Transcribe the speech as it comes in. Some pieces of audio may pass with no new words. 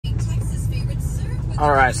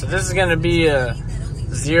All right, so this is gonna be a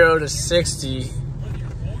 0 to 60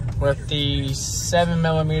 with the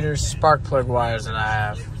 7mm spark plug wires that I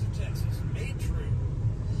have.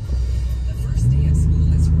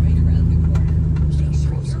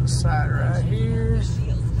 Side right here.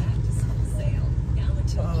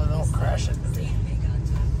 Oh, don't crash into me.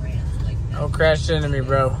 Don't crash into me,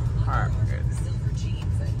 bro. All right, we're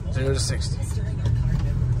good. 0 to 60.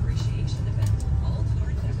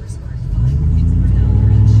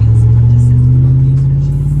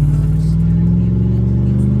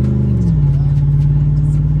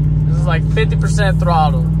 This is like 50%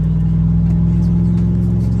 throttle.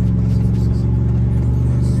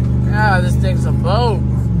 God, this thing's a boat.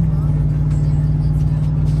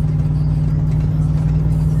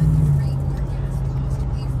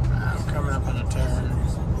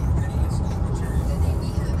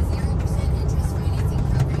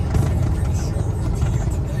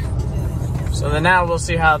 So then now we'll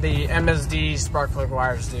see how the MSD Spark Plug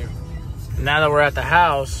Wires do. Now that we're at the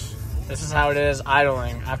house, this is how it is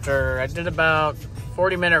idling after I did about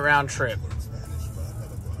 40-minute round trip.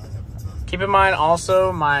 Keep in mind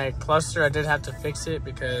also my cluster, I did have to fix it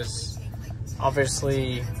because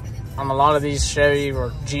obviously on a lot of these Chevy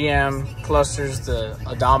or GM clusters, the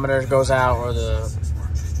odometer goes out or the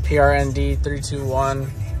PRND 321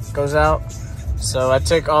 goes out. So I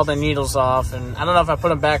took all the needles off, and I don't know if I put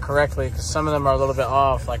them back correctly because some of them are a little bit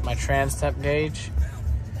off, like my trans temp gauge.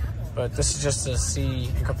 But this is just to see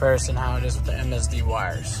in comparison how it is with the MSD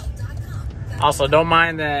wires. Also, don't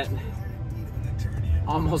mind that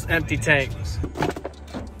almost empty tank.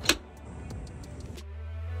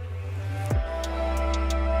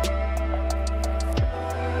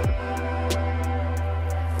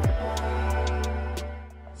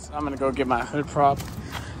 So I'm gonna go get my hood prop,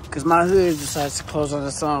 because my hood decides to close on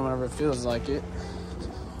its own whenever it feels like it.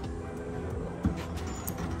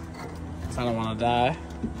 I don't want to die.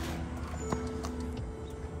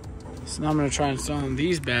 So now I'm going to try installing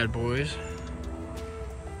these bad boys.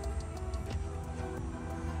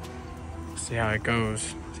 See how it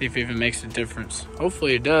goes. See if it even makes a difference.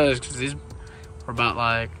 Hopefully it does, because these were about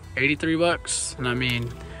like 83 bucks. And I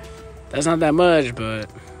mean, that's not that much,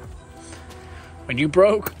 but when you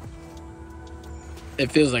broke,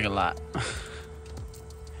 it feels like a lot.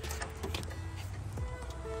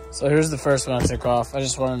 So here's the first one I took off. I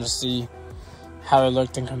just wanted to see how it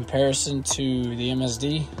looked in comparison to the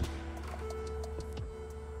MSD.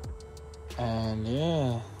 And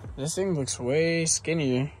yeah, this thing looks way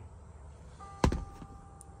skinnier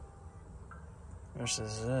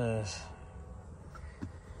versus this.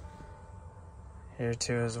 Here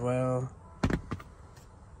too as well.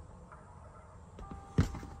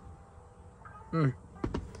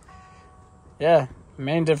 Yeah,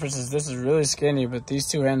 main difference is this is really skinny, but these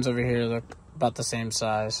two ends over here look about the same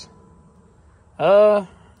size. No,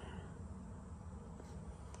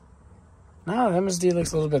 the MSD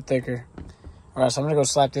looks a little bit thicker. All right, so I'm gonna go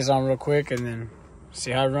slap these on real quick and then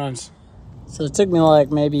see how it runs. So it took me like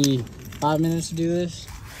maybe 5 minutes to do this.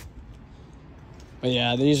 But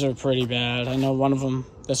yeah, these are pretty bad. I know one of them,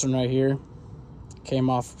 this one right here, came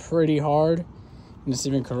off pretty hard. And it's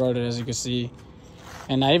even corroded, as you can see.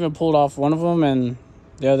 And I even pulled off one of them and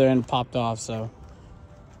the other end popped off, so.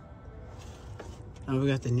 Now we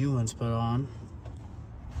got the new ones put on.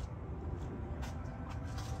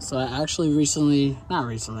 So I actually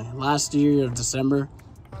last year of December,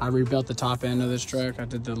 I rebuilt the top end of this truck. I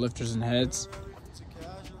did the lifters and heads.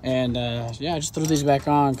 And yeah, I just threw these back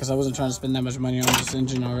on because I wasn't trying to spend that much money on this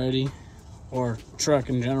engine already, or truck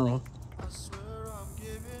in general.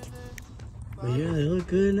 But yeah, they look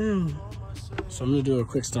good now. So I'm gonna do a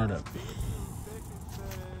quick startup.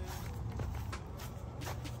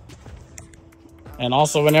 And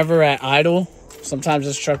also whenever at idle, sometimes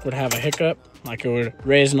this truck would have a hiccup, like it would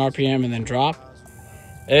raise an RPM and then drop.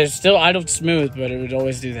 It still idled smooth, but it would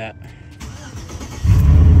always do that.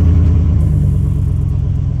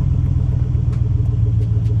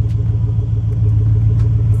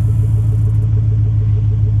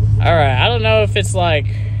 All right, I don't know if it's like,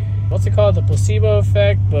 what's it called, the placebo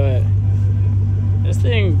effect, but this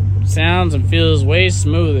thing sounds and feels way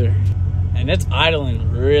smoother. And it's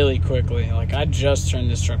idling really quickly. Like, I just turned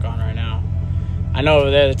this truck on right now. I know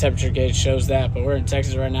over there the temperature gauge shows that, but we're in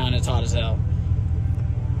Texas right now and it's hot as hell.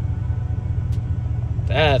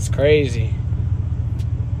 That's crazy.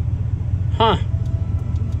 Huh.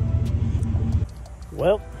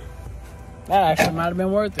 Well, that actually might have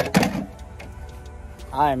been worth it.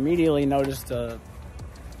 I immediately noticed a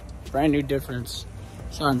brand new difference.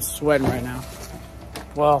 So I'm sweating right now.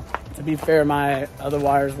 Well, to be fair, my other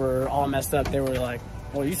wires were all messed up. They were like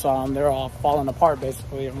well, you saw them, they're all falling apart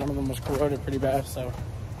basically, and one of them was corroded pretty bad. So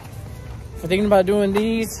if you're thinking about doing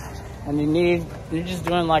these and you're just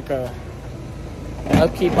doing like an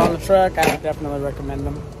upkeep on the truck, I would definitely recommend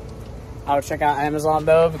them. I would check out Amazon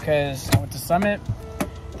though, because I went to Summit.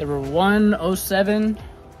 They were 107.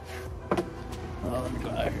 Let me go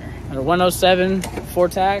out here. They were 107 before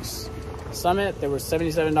tax. Summit, they were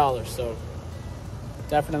 $77. So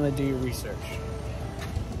definitely do your research.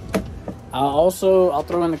 I'll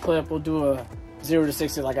throw in the clip. We'll do a 0 to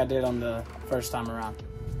 60 like I did on the first time around.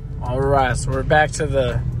 All right, so we're back to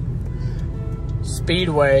the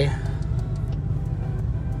speedway.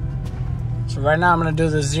 So right now I'm gonna do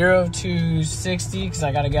the 0 to 60 because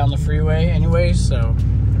I gotta get on the freeway anyway. So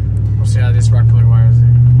we'll see how these spark plug wires are.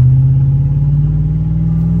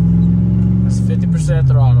 That's 50%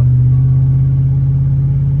 throttle.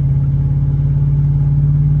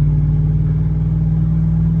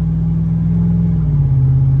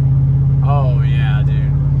 Oh yeah,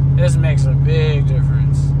 dude. This makes a big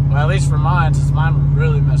difference. Well, at least for mine, since mine was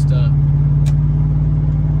really messed up.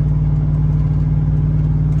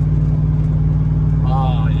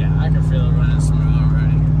 Oh yeah, I can feel it running smooth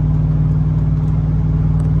already.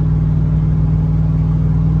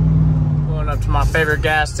 Pulling up to my favorite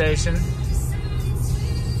gas station.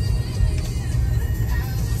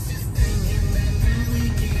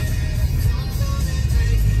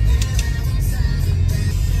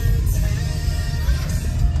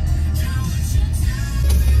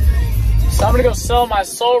 So I'm gonna go sell my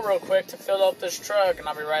soul real quick to fill up this truck, and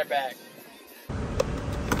I'll be right back.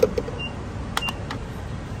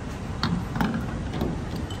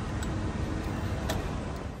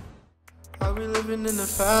 I'll be living in a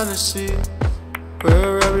fantasy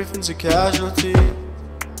where everything's a casualty.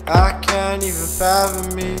 I can't even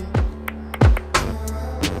fathom me.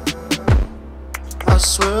 I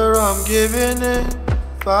swear I'm giving in.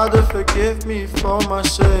 Father, forgive me for my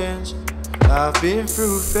sins. I've been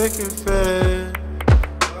through thick and thin,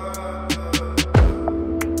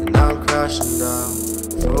 and now I'm crashing down.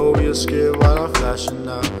 Phobia scared while I'm flashing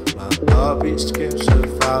now. My heartbeat skips at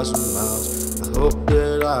 1,000 miles. I hope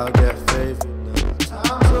that I'll get favored now.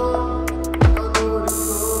 Time's on, I know the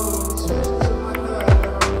clothes. Visions in my head, I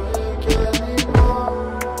don't really care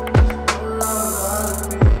anymore. Around out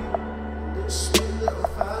of me, this sweet little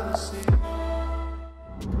fantasy.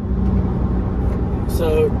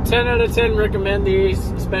 So 10 out of 10 recommend these,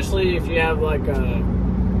 especially if you have like a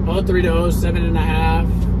 03 to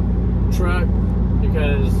 07.5 truck,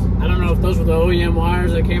 because I don't know if those were the OEM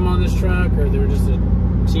wires that came on this truck or they were just the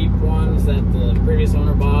cheap ones that the previous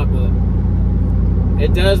owner bought, but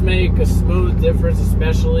it does make a smooth difference,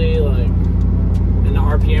 especially like in the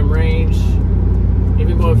RPM range.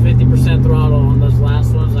 Even going 50% throttle on those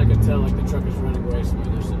last ones, I could tell like the truck is running way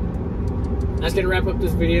smoother. So that's gonna wrap up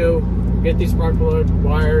this video. Get these spark plug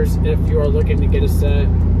wires if you are looking to get a set.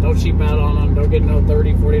 Don't cheap out on them. Don't get no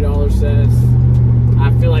 $30, $40 sets.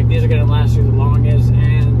 I feel like these are going to last you the longest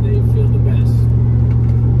and they feel the best.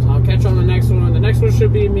 So I'll catch you on the next one. The next one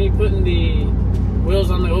should be me putting the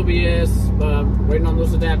wheels on the OBS, but I'm waiting on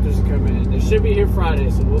those adapters to come in. They should be here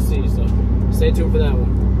Friday, so we'll see. So stay tuned for that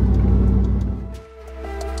one.